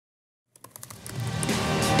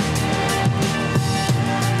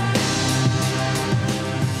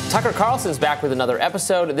Tucker Carlson's back with another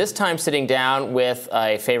episode, this time sitting down with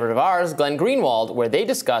a favorite of ours, Glenn Greenwald, where they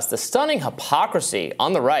discuss the stunning hypocrisy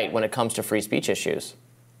on the right when it comes to free speech issues.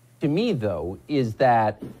 To me, though, is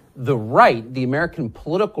that the right, the American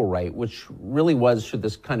political right, which really was through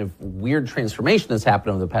this kind of weird transformation that's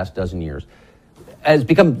happened over the past dozen years, has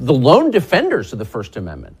become the lone defenders of the First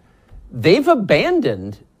Amendment. They've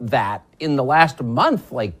abandoned that in the last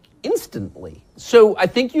month, like instantly. So I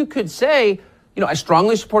think you could say, you know, I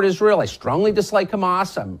strongly support Israel. I strongly dislike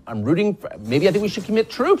Hamas. I'm rooting for, maybe I think we should commit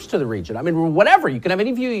troops to the region. I mean, whatever. You can have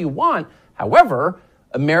any view you want. However,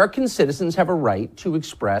 American citizens have a right to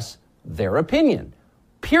express their opinion,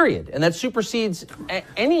 period. And that supersedes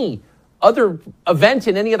any other event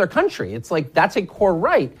in any other country. It's like that's a core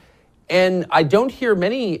right. And I don't hear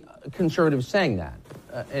many conservatives saying that.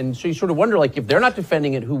 And so you sort of wonder, like, if they're not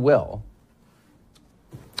defending it, who will?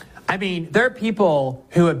 I mean, there are people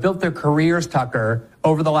who have built their careers, Tucker,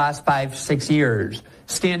 over the last 5-6 years,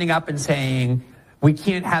 standing up and saying, we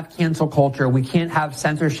can't have cancel culture. We can't have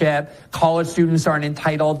censorship. College students aren't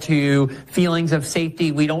entitled to feelings of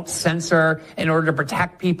safety. We don't censor in order to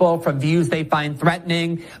protect people from views they find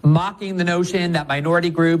threatening, mocking the notion that minority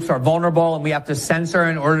groups are vulnerable and we have to censor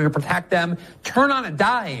in order to protect them. Turn on a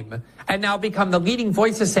dime and now become the leading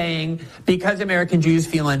voices saying, because American Jews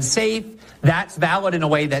feel unsafe, that's valid in a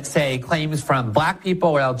way that, say, claims from black people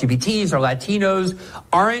or LGBTs or Latinos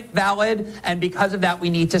aren't valid. And because of that, we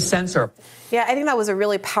need to censor. Yeah, I think that was a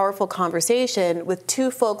really powerful conversation with two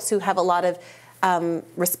folks who have a lot of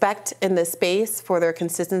respect in this space for their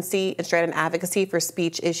consistency and strident advocacy for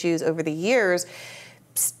speech issues over the years,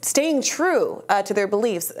 staying true to their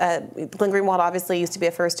beliefs. Glenn Greenwald obviously used to be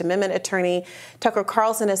a First Amendment attorney. Tucker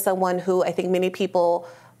Carlson is someone who I think many people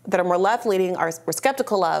that are more left-leaning were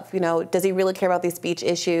skeptical of. You know, does he really care about these speech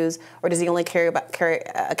issues, or does he only care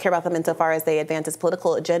about them insofar as they advance his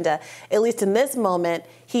political agenda? At least in this moment,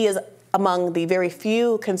 he is among the very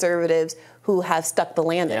few conservatives who have stuck the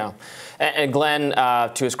landing. Yeah, and Glenn,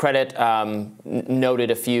 to his credit, noted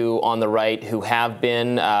a few on the right who have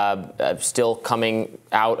been still coming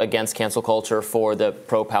out against cancel culture for the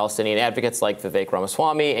pro-Palestinian advocates like Vivek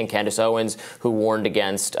Ramaswamy and Candace Owens, who warned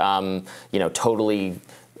against, totally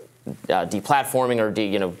deplatforming or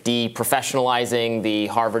deprofessionalizing the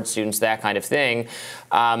Harvard students, that kind of thing.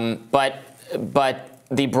 But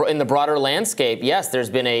in the broader landscape, yes,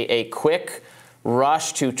 there's been a quick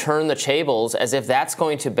rush to turn the tables as if that's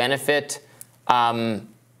going to benefit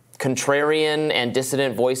contrarian and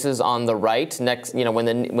dissident voices on the right next,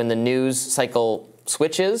 when the news cycle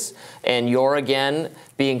switches and you're again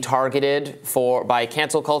being targeted by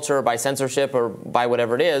cancel culture, by censorship, or by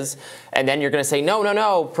whatever it is, and then you're going to say,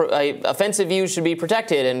 no, offensive views should be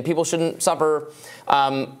protected and people shouldn't suffer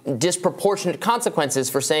disproportionate consequences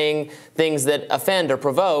for saying things that offend or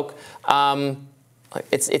provoke.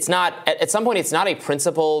 It's not, at some point, it's not a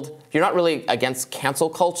principled, you're not really against cancel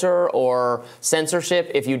culture or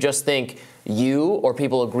censorship if you just think you or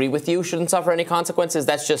people agree with you shouldn't suffer any consequences.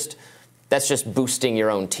 That's just boosting your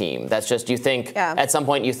own team. That's just, you think, at some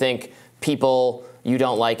point you think people you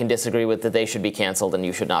don't like and disagree with, that they should be canceled and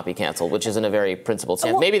you should not be canceled, which isn't a very principled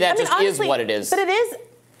stance. Maybe that honestly, is what it is. But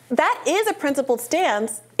that is a principled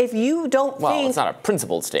stance if you don't think... Well, it's not a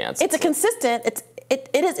principled stance. It's a consistent...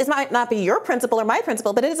 It might not be your principle or my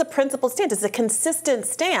principle, but it is a principled stance. It's a consistent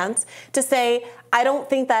stance to say, I don't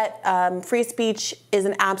think that free speech is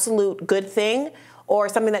an absolute good thing or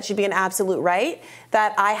something that should be an absolute right,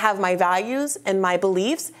 that I have my values and my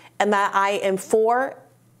beliefs, and that I am for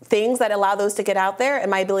things that allow those to get out there and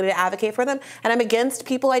my ability to advocate for them, and I'm against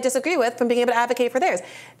people I disagree with from being able to advocate for theirs.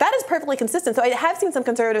 That is perfectly consistent. So I have seen some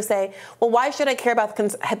conservatives say, well, why should I care about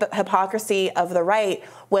the hypocrisy of the right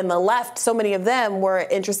when the left, so many of them were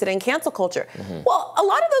interested in cancel culture? Mm-hmm. Well, a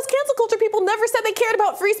lot of those cancel culture people never said they cared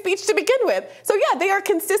about free speech to begin with. So yeah, they are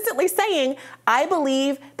consistently saying, I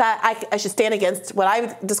believe that I should stand against what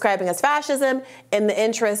I'm describing as fascism in the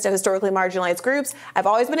interest of historically marginalized groups. I've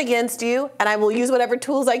always been against you, and I will use whatever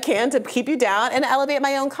tools I can to keep you down and elevate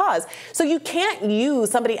my own cause. So you can't use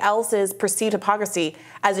somebody else's perceived hypocrisy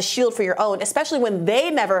as a shield for your own, especially when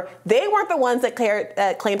they weren't the ones that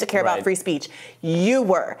claimed to care about free speech. You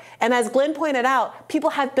were. And as Glenn pointed out,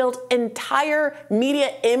 people have built entire media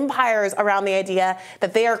empires around the idea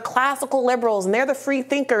that they are classical liberals and they're the free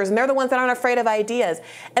thinkers and they're the ones that aren't afraid of ideas.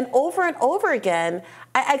 And over again,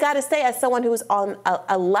 I got to say, as someone who's on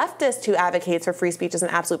a leftist who advocates for free speech as an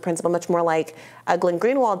absolute principle, much more like Glenn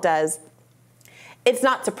Greenwald does, It's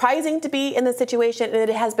not surprising to be in this situation, and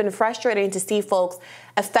it has been frustrating to see folks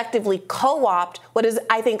effectively co-opt what is,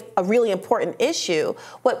 I think, a really important issue,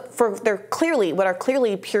 what are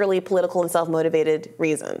clearly purely political and self-motivated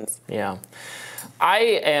reasons. Yeah.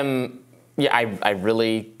 I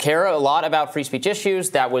really care a lot about free speech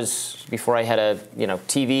issues. That was before I had a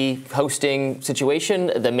TV hosting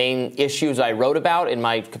situation. The main issues I wrote about in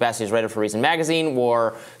my capacity as writer for Reason magazine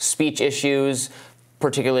were speech issues,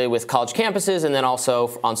 particularly with college campuses, and then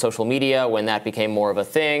also on social media when that became more of a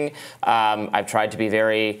thing. I've tried to be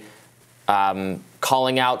very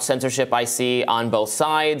calling out censorship I see on both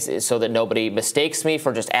sides so that nobody mistakes me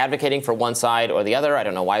for just advocating for one side or the other. I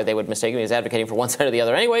don't know why they would mistake me as advocating for one side or the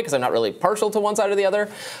other anyway, because I'm not really partial to one side or the other.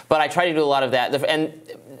 But I try to do a lot of that. And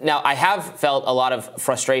now I have felt a lot of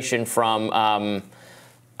frustration from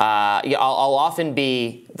I'll often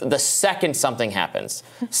be, the second something happens,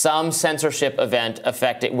 some censorship event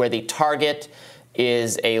affecting where the target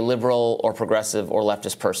is a liberal or progressive or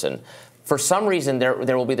leftist person. For some reason,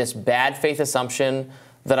 there will be this bad faith assumption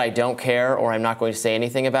that I don't care, or I'm not going to say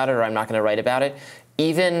anything about it, or I'm not going to write about it.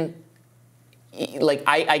 Even, like,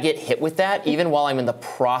 I get hit with that even while I'm in the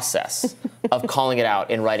process of calling it out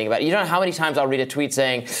and writing about it. You don't know how many times I'll read a tweet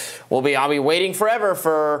saying, I'll be waiting forever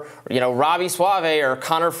for, Robby Soave or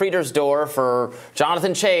Connor Friedersdorf or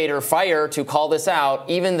Jonathan Chait or Fire to call this out,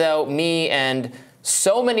 even though me and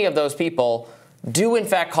so many of those people do in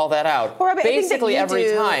fact call that out. Well, Robby, basically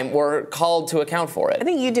every time we're called to account for it. I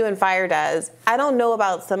think you do and Fire does. I don't know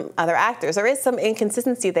about some other actors. There is some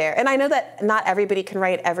inconsistency there. And I know that not everybody can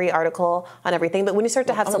write every article on everything, but when you start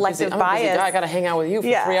to have selective bias. I'm a busy guy. I got to hang out with you for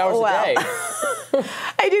 3 hours a day.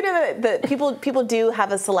 I do know that people do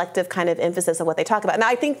have a selective kind of emphasis on what they talk about. Now,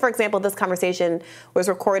 I think, for example, this conversation was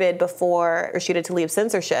recorded before Rashida Tlaib's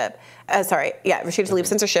censorship. Rashida Tlaib's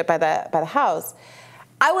censorship by the House.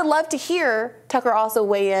 I would love to hear Tucker also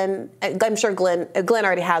weigh in. I'm sure Glenn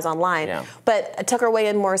already has online, but Tucker weigh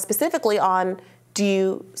in more specifically on, do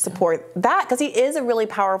you support that? Because he is a really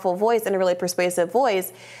powerful voice and a really persuasive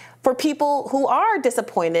voice for people who are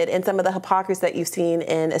disappointed in some of the hypocrisy that you've seen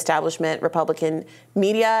in establishment Republican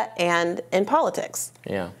media and in politics.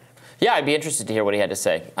 Yeah, I'd be interested to hear what he had to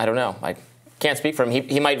say. I don't know. I can't speak for him.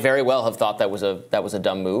 He might very well have thought that was a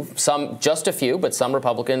dumb move. Just a few, but some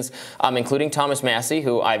Republicans, including Thomas Massie,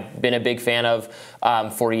 who I've been a big fan of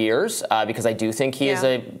for years, because I do think he is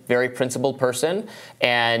a very principled person,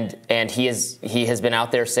 and he has been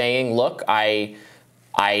out there saying, look, I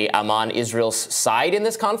am on Israel's side in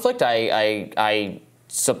this conflict. I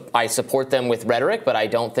support them with rhetoric, but I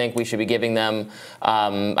don't think we should be giving them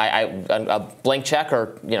a blank check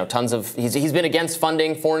or tons of. He's been against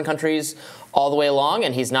funding foreign countries all the way along,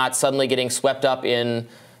 and he's not suddenly getting swept up in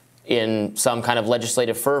some kind of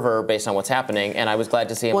legislative fervor based on what's happening. And I was glad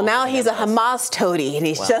to see him. Well, now he's a Hamas toady, and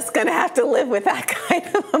he's just going to have to live with that kind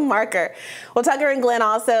of a marker. Well, Tucker and Glenn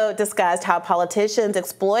also discussed how politicians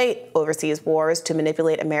exploit overseas wars to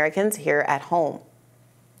manipulate Americans here at home.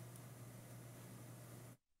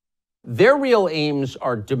 Their real aims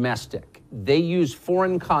are domestic. They use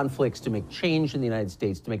foreign conflicts to make change in the United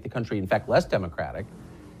States, to make the country, in fact, less democratic.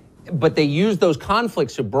 But they use those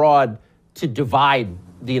conflicts abroad to divide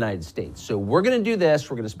the United States. So we're going to do this.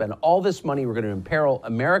 We're going to spend all this money. We're going to imperil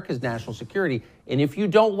America's national security. And if you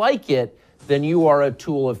don't like it, then you are a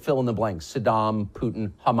tool of fill in the blanks. Saddam,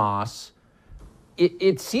 Putin, Hamas.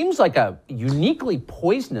 It seems like a uniquely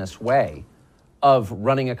poisonous way of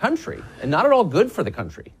running a country, and not at all good for the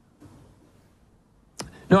country.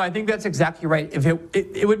 No, I think that's exactly right. If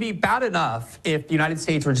it would be bad enough if the United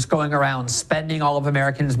States were just going around spending all of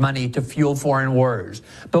Americans' money to fuel foreign wars.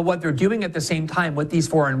 But what they're doing at the same time with these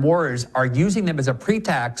foreign wars are using them as a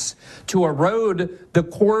pretext to erode the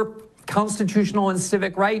core constitutional and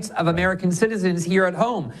civic rights of American citizens here at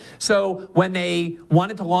home. So when they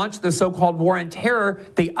wanted to launch the so-called war on terror,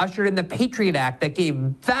 they ushered in the Patriot Act that gave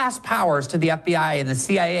vast powers to the FBI and the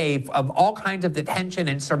CIA of all kinds of detention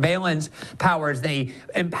and surveillance powers. They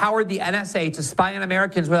empowered the NSA to spy on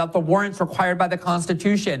Americans without the warrants required by the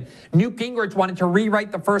Constitution. Newt Gingrich wanted to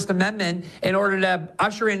rewrite the First Amendment in order to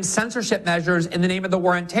usher in censorship measures in the name of the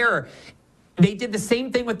war on terror. They did the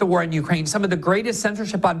same thing with the war in Ukraine. Some of the greatest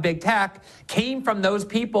censorship on big tech came from those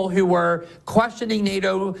people who were questioning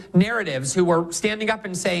NATO narratives, who were standing up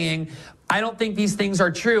and saying, I don't think these things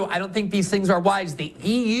are true. I don't think these things are wise. The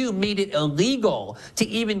EU made it illegal to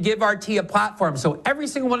even give RT a platform. So every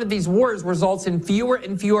single one of these wars results in fewer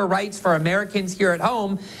and fewer rights for Americans here at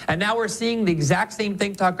home. And now we're seeing the exact same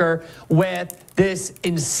thing, Tucker, with this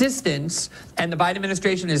insistence, and the Biden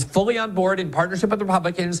administration is fully on board in partnership with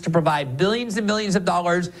Republicans to provide billions and millions of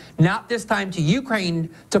dollars, not this time to Ukraine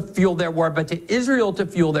to fuel their war, but to Israel to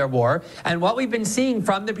fuel their war. And what we've been seeing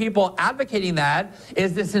from the people advocating that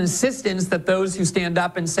is this insistence that those who stand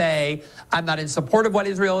up and say, I'm not in support of what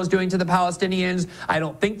Israel is doing to the Palestinians, I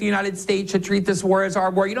don't think the United States should treat this war as our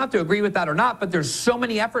war. You don't have to agree with that or not, but there's so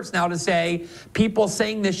many efforts now to say people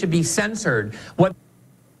saying this should be censored.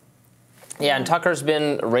 Yeah, and Tucker's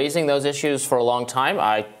been raising those issues for a long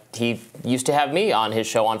time. He used to have me on his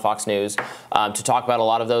show on Fox News to talk about a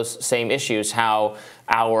lot of those same issues, how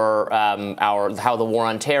how the war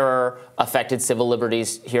on terror affected civil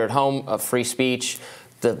liberties here at home, free speech,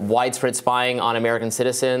 the widespread spying on American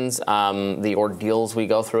citizens, the ordeals we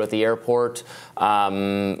go through at the airport.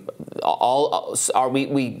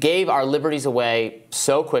 We gave our liberties away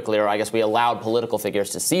so quickly, or I guess we allowed political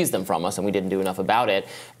figures to seize them from us, and we didn't do enough about it.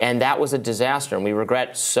 And that was a disaster, and we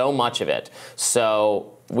regret so much of it.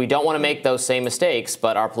 So we don't want to make those same mistakes,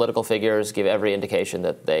 but our political figures give every indication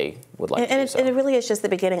that they would like to do so. And it really is just the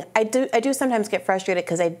beginning. I do sometimes get frustrated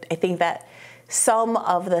because I think that some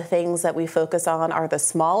of the things that we focus on are the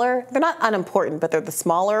smaller. They're not unimportant, but they're the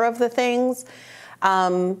smaller of the things.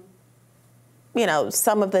 You know,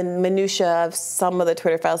 some of the minutia of some of the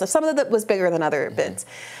Twitter files, some of it was bigger than other bits.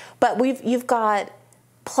 But you've got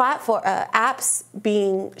apps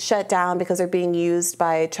being shut down because they're being used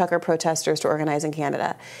by trucker protesters to organize in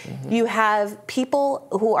Canada. You have people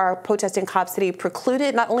who are protesting Cop City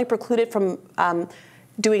not only precluded from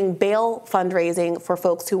doing bail fundraising for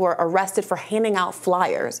folks who were arrested for handing out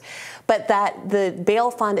flyers, but that the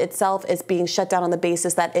bail fund itself is being shut down on the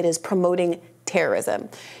basis that it is promoting terrorism.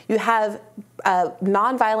 You have a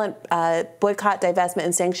nonviolent boycott, divestment,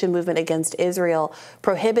 and sanction movement against Israel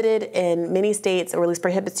prohibited in many states, or at least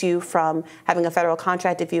prohibits you from having a federal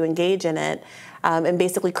contract if you engage in it, and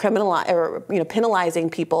basically penalizing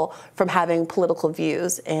people from having political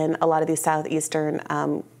views in a lot of these southeastern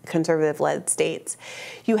conservative-led states.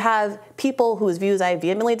 You have people whose views I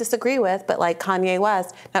vehemently disagree with, but like Kanye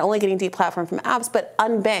West, not only getting deplatformed from apps, but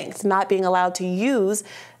unbanked, not being allowed to use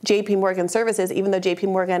JP Morgan services, even though JP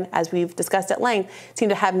Morgan, as we've discussed at length, seemed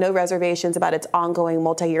to have no reservations about its ongoing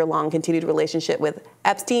multi-year-long continued relationship with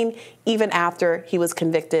Epstein, even after he was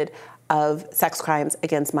convicted of sex crimes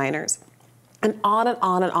against minors. And on and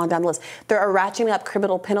on and on down the list. There are ratcheting up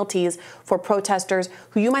criminal penalties for protesters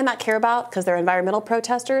who you might not care about because they're environmental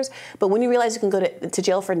protesters, but when you realize you can go to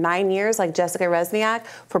jail for 9 years, like Jessica Resniak,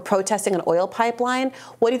 for protesting an oil pipeline,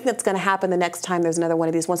 what do you think that's going to happen the next time there's another one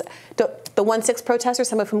of these ones? The 1-6 protesters,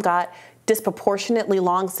 some of whom got disproportionately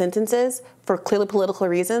long sentences for clearly political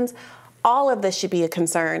reasons, all of this should be a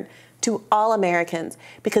concern to all Americans,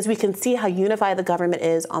 because we can see how unified the government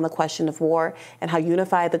is on the question of war and how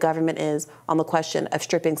unified the government is on the question of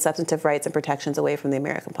stripping substantive rights and protections away from the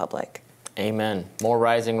American public. Amen. More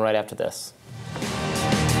Rising right after this.